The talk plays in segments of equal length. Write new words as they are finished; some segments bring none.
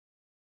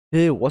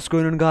Hey, what's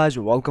going on guys?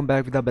 Welcome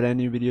back with a brand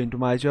new video into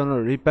my channel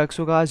RiPEX.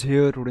 So guys,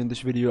 here today in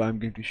this video I'm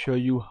going to show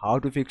you how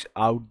to fix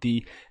out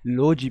the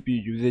low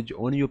GPU usage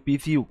on your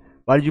PC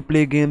while you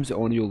play games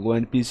on your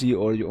low-end PC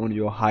or on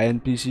your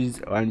high-end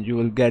PCs, and you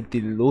will get the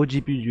low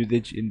GPU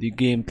usage in the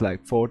games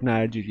like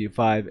Fortnite, GTA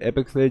 5,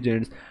 Apex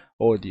Legends,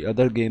 or the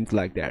other games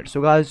like that.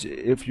 So guys,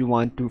 if you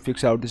want to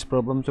fix out this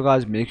problem, so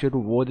guys, make sure to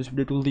watch this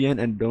video till the end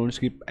and don't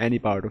skip any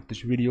part of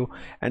this video,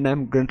 and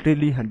I'm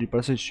currently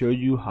 100% show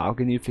you how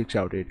can you fix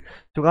out it.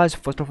 So guys,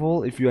 first of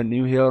all, if you are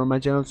new here on my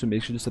channel, so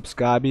make sure to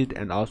subscribe it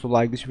and also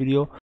like this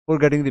video for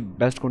getting the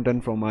best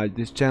content from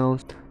this channel.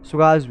 So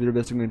guys, without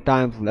wasting any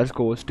time, let's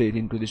go straight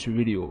into this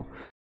video.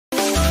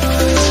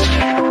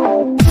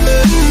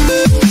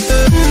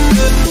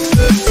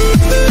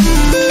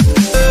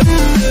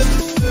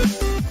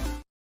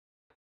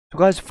 So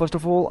guys, first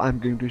of all, I'm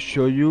going to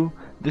show you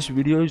this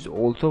video is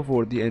also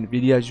for the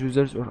Nvidia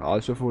users or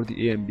also for the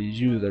AMD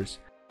users,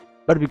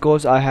 but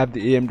because I have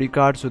the AMD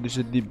card, so this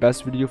is the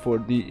best video for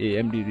the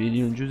AMD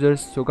Radeon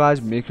users. So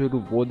guys, make sure to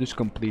watch this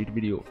complete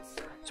video.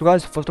 So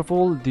guys, first of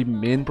all, the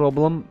main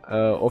problem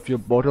of your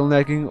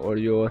bottlenecking or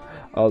your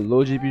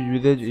low GPU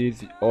usage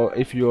is, or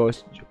if your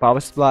power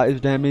supply is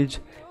damaged,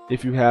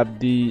 if you have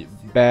the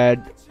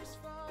bad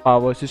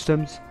power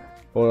systems,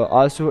 or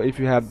also if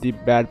you have the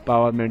bad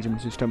power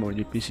management system on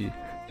your PC.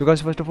 So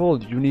guys, first of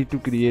all, you need to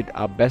create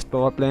a best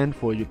power plan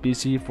for your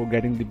PC for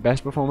getting the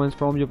best performance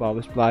from your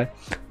power supply.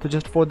 So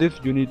just for this,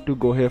 you need to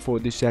go here for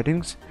the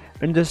settings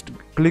and just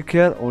click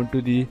here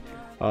onto the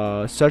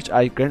search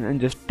icon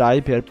and just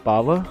type here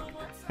power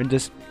and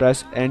just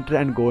press enter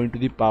and go into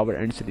the power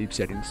and sleep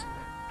settings.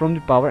 From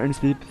the power and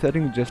sleep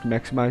settings, just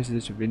maximize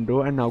this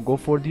window and now go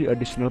for the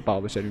additional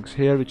power settings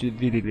here, which is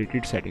the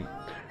related setting.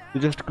 So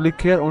just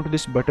click here onto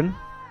this button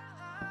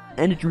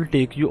and it will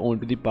take you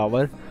onto the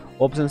power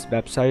options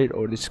website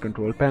or this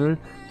control panel.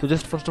 So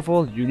just first of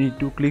all, you need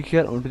to click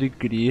here onto the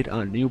create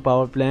a new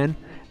power plan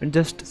and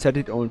just set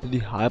it onto the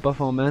high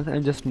performance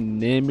and just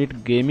name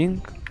it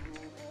gaming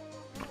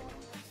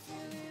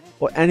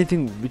or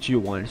anything which you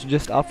want. So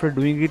just after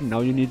doing it,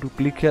 now you need to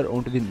click here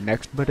onto the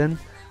next button.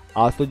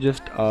 Also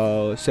just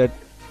set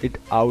it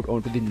out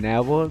onto the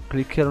never,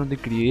 click here on the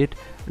create,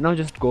 and now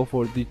just go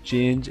for the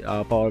change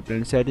power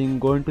plan setting,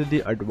 go into the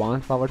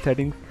advanced power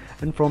settings,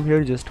 and from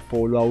here just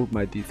follow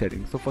out these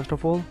settings. So first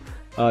of all,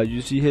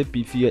 you see here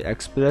PCI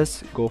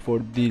Express, go for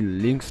the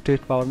link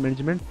state power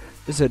management,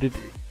 just set it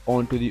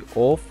onto the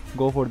off,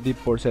 go for the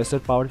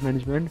processor power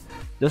management,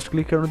 just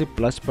click here on the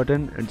plus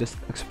button and just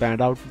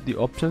expand out the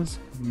options.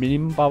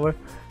 Minimum power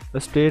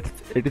state,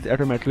 it is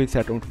automatically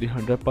set onto the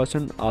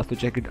 100%. Also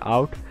check it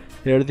out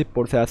here, the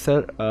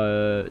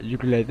processor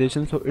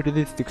utilization, so it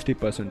is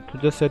 60%, so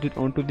just set it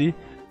onto the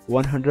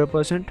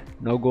 100%.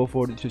 Now go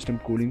for the system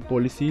cooling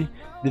policy,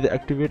 this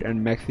activate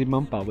and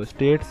maximum power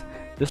states.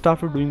 Just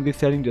after doing this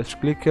setting, just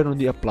click here on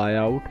the apply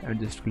out and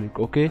just click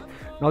OK.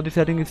 Now the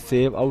setting is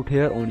saved out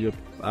here on your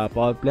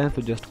power plan,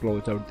 so just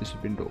close out this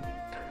window.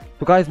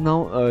 So guys,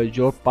 now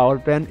your power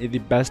plan is the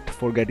best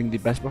for getting the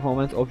best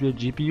performance of your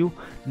GPU.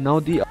 Now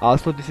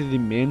also this is the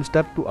main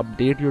step to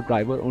update your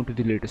driver onto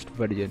the latest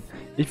version.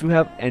 If you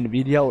have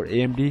Nvidia or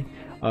AMD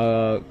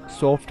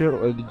software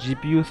or the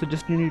GPU, so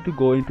just you need to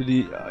go into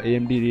the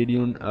AMD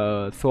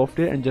Radeon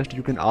software and just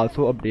you can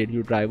also update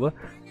your driver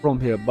from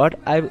here.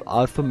 But I will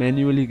also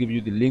manually give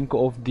you the link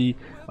of the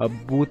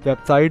both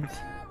websites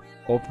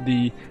of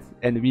the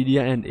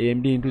Nvidia and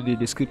AMD into the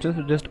description.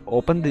 So just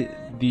open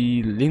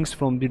the links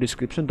from the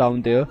description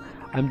down there.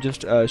 I'm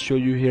just show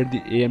you here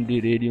the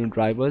AMD Radeon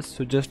drivers.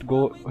 So just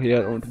go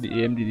here onto the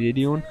AMD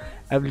Radeon.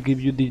 I will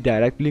give you the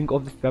direct link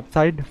of this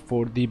website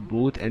for the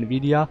both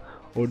Nvidia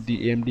or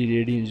the AMD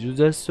Radeon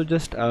users. So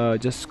just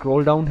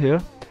scroll down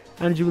here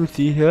and you will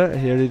see here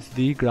is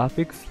the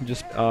graphics.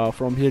 Just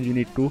from here you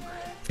need to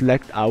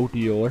select out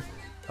your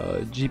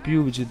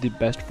GPU which is the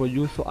best for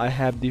you. So I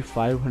have the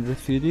 500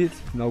 series.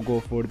 Now go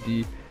for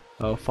the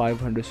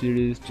 500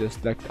 series,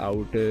 just select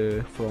out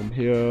from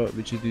here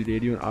which is the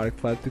Radeon RX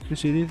 560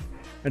 series,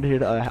 and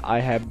here I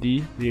have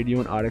the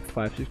Radeon RX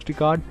 560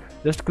 card.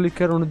 Just click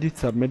here on the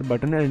submit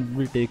button and it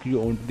will take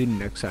you on to the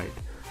next site.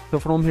 So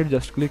from here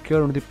just click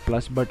here on the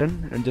plus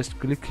button and just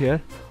click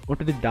here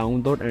onto the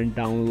download and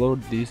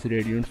download this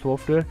Radeon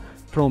software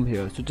from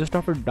here. So just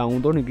after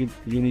downloading it,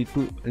 you need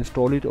to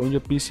install it on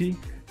your PC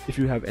if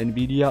you have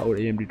Nvidia or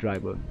AMD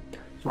driver.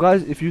 So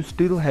guys, if you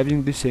still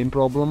having the same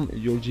problem,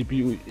 your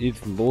GPU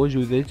is low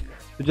usage,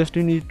 so just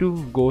you need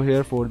to go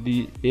here for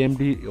the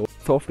AMD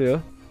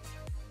software.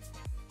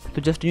 So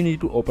just you need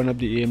to open up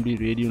the AMD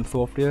Radeon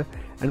software,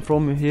 and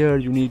from here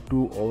you need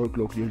to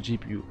overclock your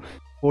GPU.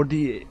 For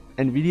the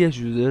Nvidia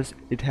users,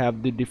 it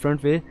have the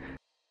different way.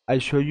 I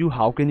show you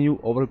how can you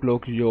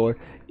overclock your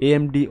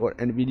AMD or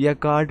Nvidia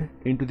card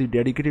into the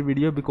dedicated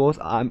video, because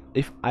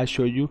if I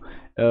show you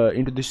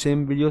into the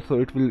same video,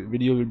 so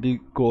video will be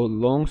go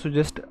long. So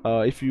just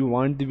if you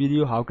want the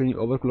video how can you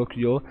overclock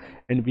your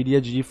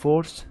Nvidia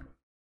GeForce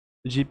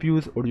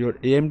GPUs or your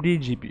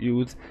AMD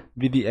GPUs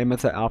with the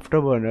MSI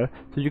Afterburner,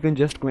 so you can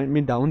just comment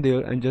me down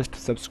there and just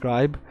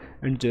subscribe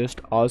and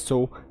just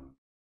also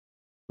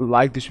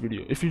like this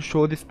video. If you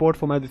show the support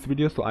for this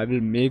video, so I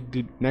will make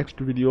the next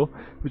video,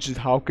 which is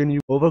how can you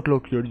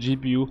overclock your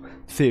GPU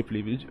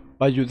safely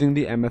by using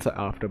the MSI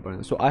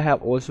Afterburner. So I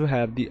also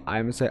have the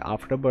MSI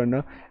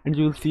Afterburner, and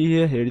you will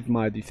see here is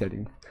my the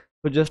settings.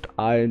 So just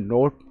I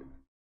not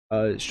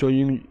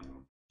showing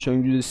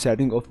you the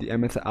setting of the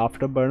MSI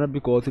Afterburner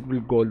because it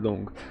will go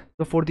long.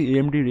 So for the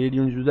AMD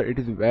Radeon user, it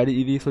is very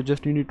easy. So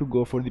just you need to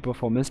go for the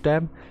performance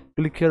tab,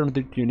 click here on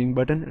the tuning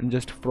button, and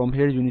just from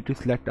here you need to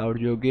select out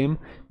your game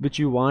which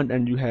you want,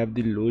 and you have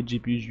the low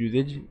GPU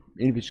usage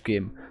in which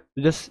game.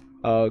 So just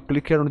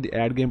click here on the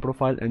add game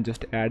profile and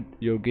just add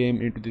your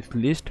game into this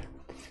list.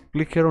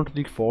 Click here onto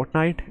the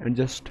Fortnite, and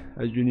just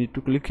you need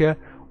to click here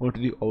onto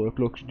the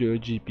overclock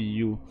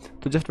GPU.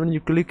 So just when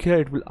you click here,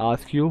 it will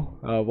ask you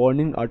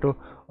warning, auto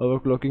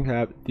overclocking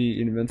have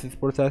the inventions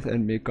process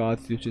and may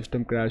cause your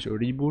system crash or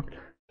reboot.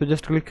 So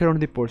just click here on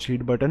the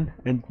proceed button,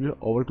 and it will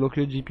overclock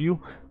your GPU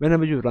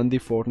whenever you run the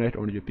Fortnite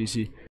on your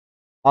PC.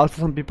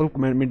 Also, some people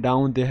comment me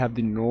down, they have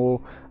the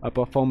no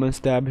performance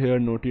tab here,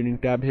 no tuning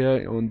tab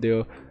here on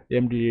their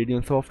AMD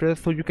Radeon software.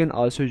 So you can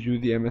also use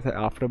the MSI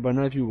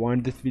Afterburner if you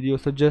want this video.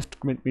 So just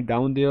comment me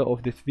down there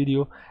of this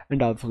video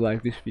and also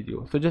like this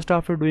video. So just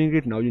after doing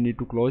it, now you need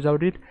to close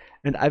out it,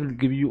 and I will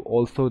give you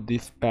also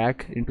this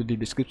pack into the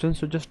description.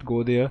 So just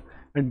go there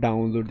and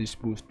download this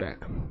boost pack.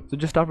 So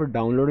just after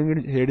downloading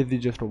it, here is the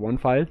just one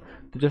file.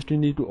 So just you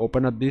need to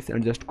open up this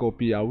and just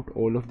copy out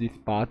all of this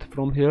path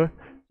from here.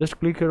 Just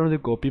click here on the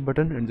copy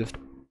button and just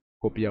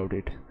copy out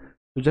it.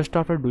 So just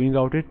after doing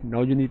out it,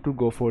 now you need to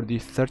go for the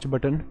search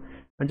button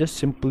and just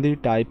simply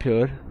type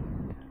here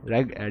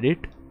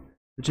regedit,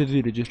 which is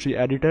the registry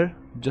editor.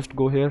 Just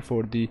go here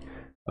for the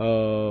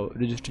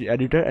registry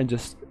editor and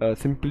just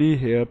simply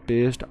here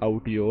paste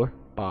out your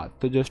path.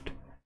 So just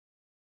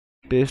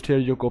paste here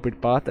your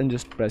copied path and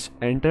just press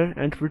enter,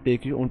 and it will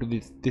take you onto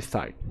this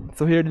site.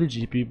 So here is the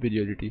GPU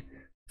priority.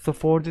 So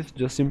for this,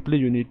 just simply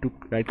you need to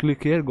right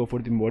click here, go for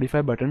the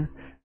modify button,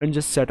 and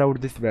just set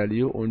out this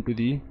value onto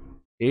the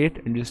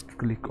 8 and just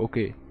click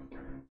OK.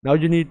 Now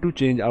you need to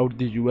change out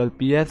the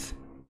ULPS.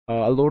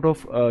 A lot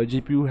of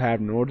GPU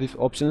have not these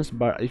options,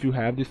 but if you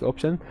have this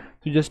option,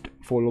 so just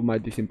follow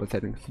the simple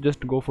settings. So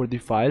just go for the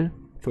file,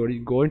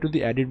 go into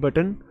the edit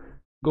button,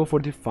 go for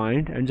the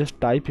find, and just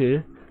type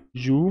here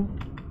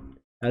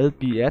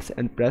ULPS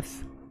and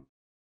press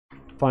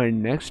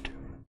find next,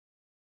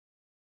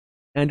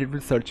 and it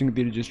will searching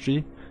the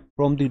registry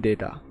from the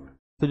data.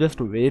 So just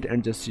wait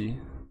and just see.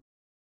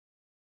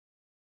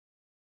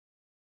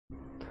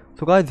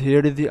 So guys,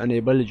 here is the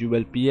enable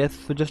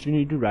ULPS. So just you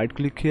need to right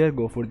click here,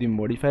 go for the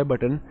modify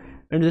button,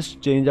 and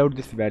just change out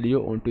this value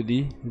onto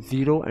the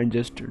 0 and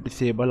just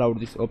disable out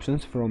these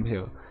options from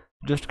here.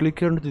 Just click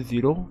here onto the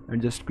 0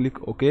 and just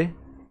click OK,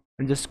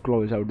 and just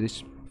close out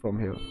this from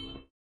here.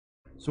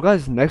 So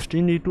guys, next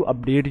you need to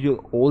update your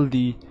all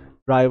the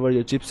driver,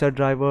 your chipset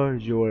driver,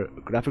 your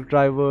graphic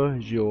driver,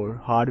 your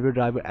hardware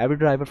driver, every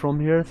driver from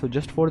here. So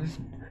just for this,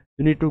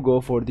 you need to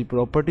go for the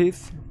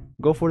properties,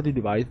 go for the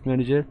device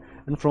manager,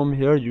 and from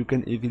here you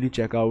can easily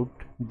check out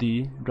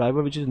the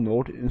driver which is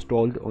not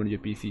installed on your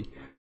PC.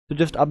 So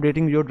just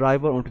updating your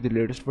driver onto the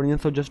latest version.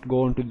 So just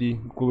go onto the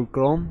Google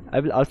Chrome. I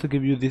will also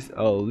give you this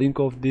link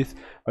of this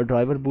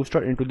driver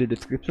booster into the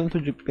description, so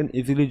you can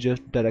easily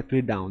just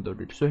directly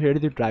download it. So here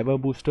is the driver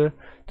booster.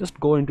 Just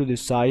go into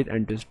this site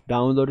and just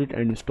download it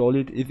and install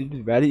it. It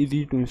is very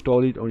easy to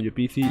install it on your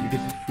PC. It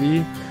is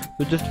free.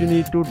 So just you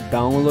need to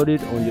download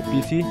it on your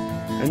PC,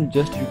 and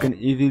just you can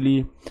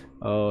easily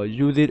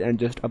use it and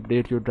just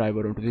update your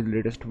driver onto the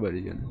latest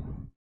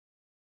version.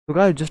 So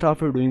guys, just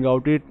after doing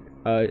out it,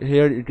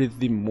 here it is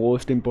the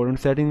most important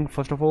setting.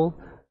 First of all,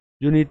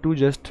 you need to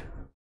just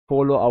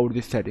follow out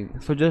this setting.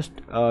 So just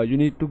you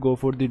need to go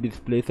for the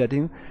display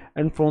setting,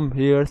 and from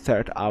here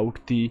set out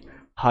the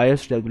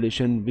highest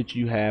resolution which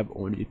you have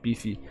on your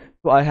PC.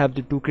 So I have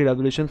the 2K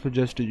resolution, so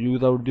just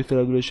use out this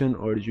resolution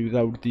or use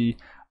out the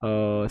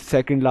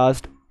second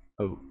last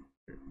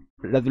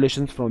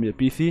resolutions from your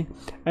PC,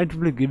 and it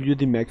will give you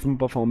the maximum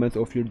performance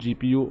of your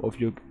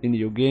GPU in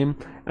your game,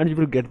 and you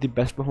will get the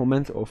best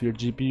performance of your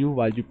GPU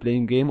while you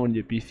playing game on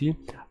your PC.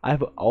 I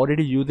have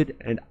already used it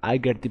and I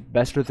get the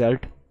best result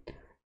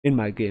in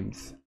my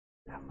games.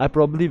 I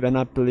probably when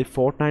I play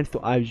Fortnite, so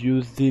I've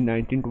used the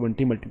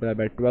 1920 multiplied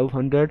by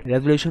 1200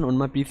 resolution on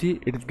my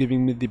PC. It is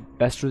giving me the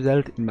best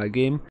result in my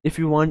game. If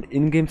you want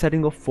in-game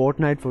setting of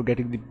Fortnite for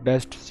getting the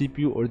best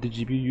CPU or the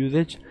GPU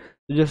usage,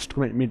 just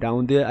comment me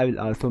down there. I will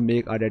also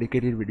make a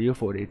dedicated video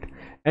for it.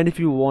 And if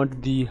you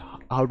want the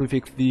how to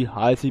fix the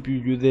high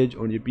CPU usage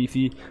on your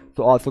PC,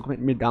 so also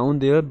comment me down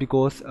there,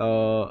 because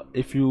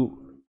if you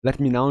let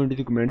me know into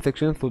the comment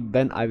section, so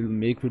then I will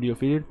make video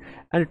for it,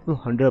 and it will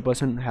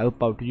 100%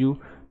 help out you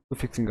to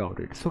fixing out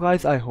it. So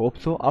guys, I hope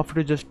so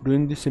after just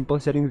doing these simple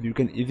settings you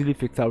can easily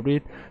fix out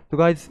it. So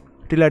guys,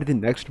 till at the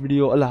next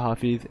video, Allah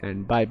Hafiz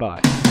and bye bye.